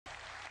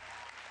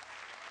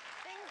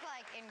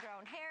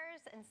Ingrown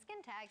hairs and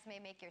skin tags may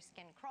make your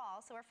skin crawl,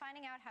 so we're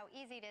finding out how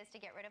easy it is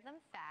to get rid of them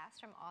fast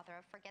from author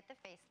of Forget the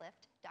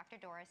Facelift, Dr.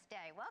 Doris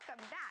Day.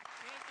 Welcome back.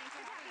 Great, thanks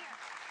for having me.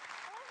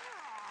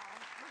 Overall,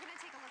 we're going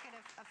to take a look at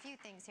a few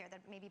things here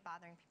that may be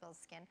bothering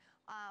people's skin.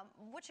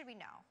 What should we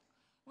know?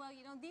 Well,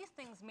 you know, these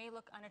things may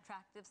look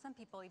unattractive. Some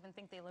people even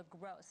think they look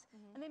gross.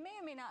 And they may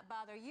or may not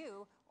bother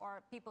you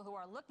or people who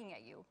are looking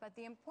at you. But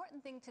the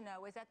important thing to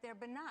know is that they're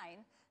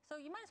benign, so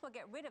you might as well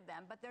get rid of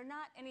them, but they're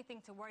not anything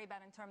to worry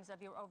about in terms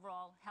of your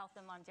overall health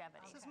and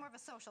longevity. So it's more of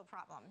a social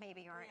problem,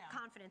 maybe, or a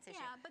confidence issue.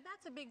 Yeah, but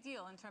that's a big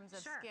deal in terms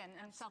of skin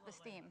and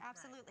self-esteem.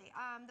 Absolutely.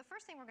 Right. The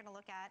first thing we're going to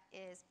look at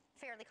is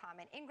fairly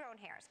common,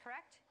 ingrown hairs,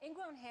 correct?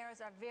 Ingrown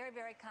hairs are very,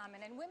 very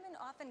common, and women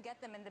often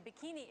get them in the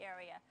bikini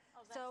area.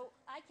 So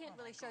I can't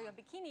really show you a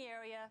bikini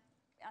area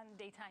on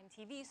daytime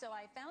TV, so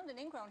I found an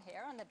ingrown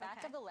hair on the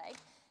back of the leg,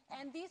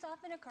 and these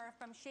often occur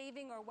from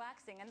shaving or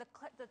waxing, and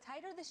the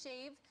tighter the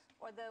shave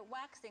or the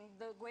waxing,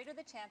 the greater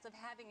the chance of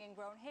having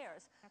ingrown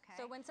hairs.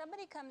 So when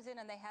somebody comes in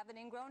and they have an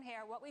ingrown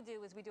hair, what we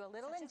do is we do a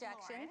little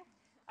injection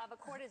of a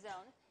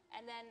cortisone,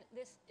 and then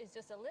this is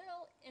just a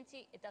little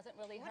inky, it doesn't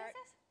really hurt. What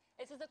is this?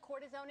 This is a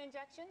cortisone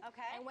injection,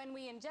 and when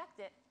we inject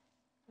it,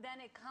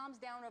 then it calms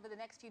down over the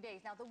next few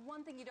days. Now, the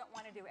one thing you don't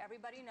want to do,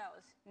 everybody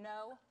knows,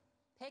 no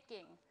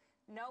picking.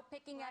 No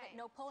picking at it,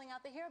 no pulling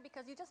out the hair,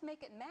 because you just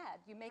make it mad.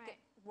 You make it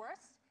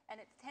worse, and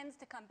it tends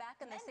to come back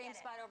in the same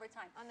spot over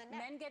time. On the neck.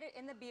 Men get it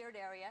in the beard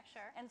area.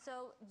 And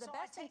so the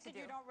best thing to do... So I take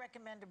it you don't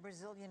recommend a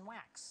Brazilian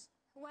wax?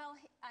 Well,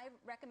 I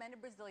recommend a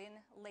Brazilian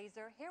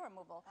laser hair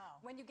removal.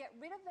 When you get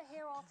rid of the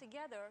hair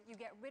altogether, you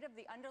get rid of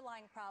the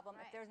underlying problem.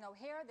 If there's no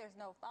hair, there's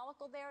no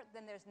follicle there,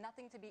 then there's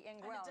nothing to be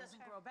ingrown. And it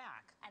doesn't grow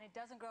back. And it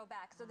doesn't grow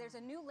back. So there's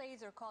a new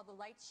laser called the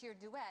LightSheer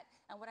Duet.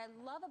 And what I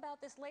love about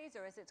this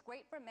laser is it's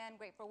great for men,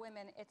 great for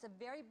women. It's a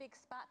very big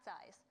spot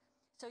size.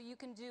 So you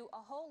can do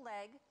a whole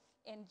leg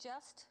in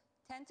just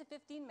 10 to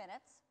 15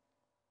 minutes.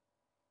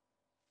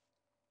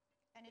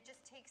 And it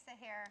just takes the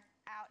hair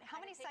out. How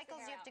many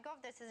cycles do you have to go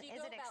of this? Is it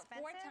expensive?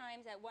 About 4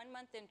 times at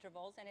 1-month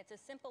intervals, and it's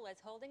as simple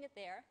as holding it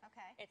there.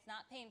 It's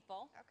not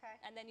painful.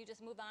 And then you just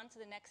move on to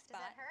the next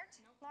spot. Does that hurt,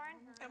 Lauren?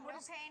 And no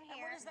pain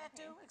here. And what does that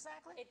do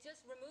exactly? It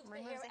just removes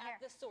the hair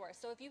at the source.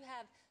 So if you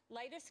have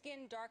lighter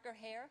skin, darker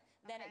hair,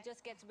 then it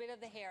just gets rid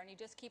of the hair, and you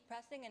just keep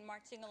pressing and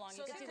marching along.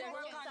 So you can you see can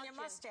work on your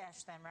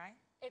mustache then, right?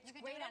 It's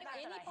great on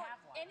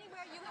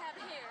anywhere you have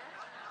hair.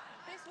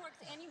 This works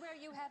anywhere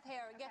you have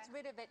hair. It gets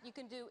rid of it. You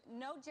can do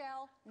no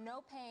gel,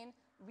 no pain,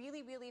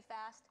 really, really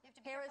fast. You have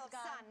to be careful of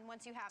sun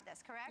once you have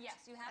this, correct?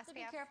 Yes, you have to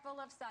be careful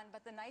of sun.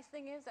 But the nice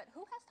thing is that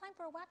who has time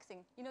for a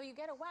waxing? You know, you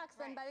get a wax,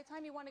 then by the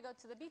time you want to go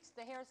to the beach,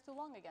 the hair is too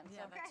long again.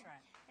 Yeah, that's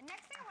right. The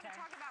next thing I want to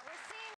talk about, we're seeing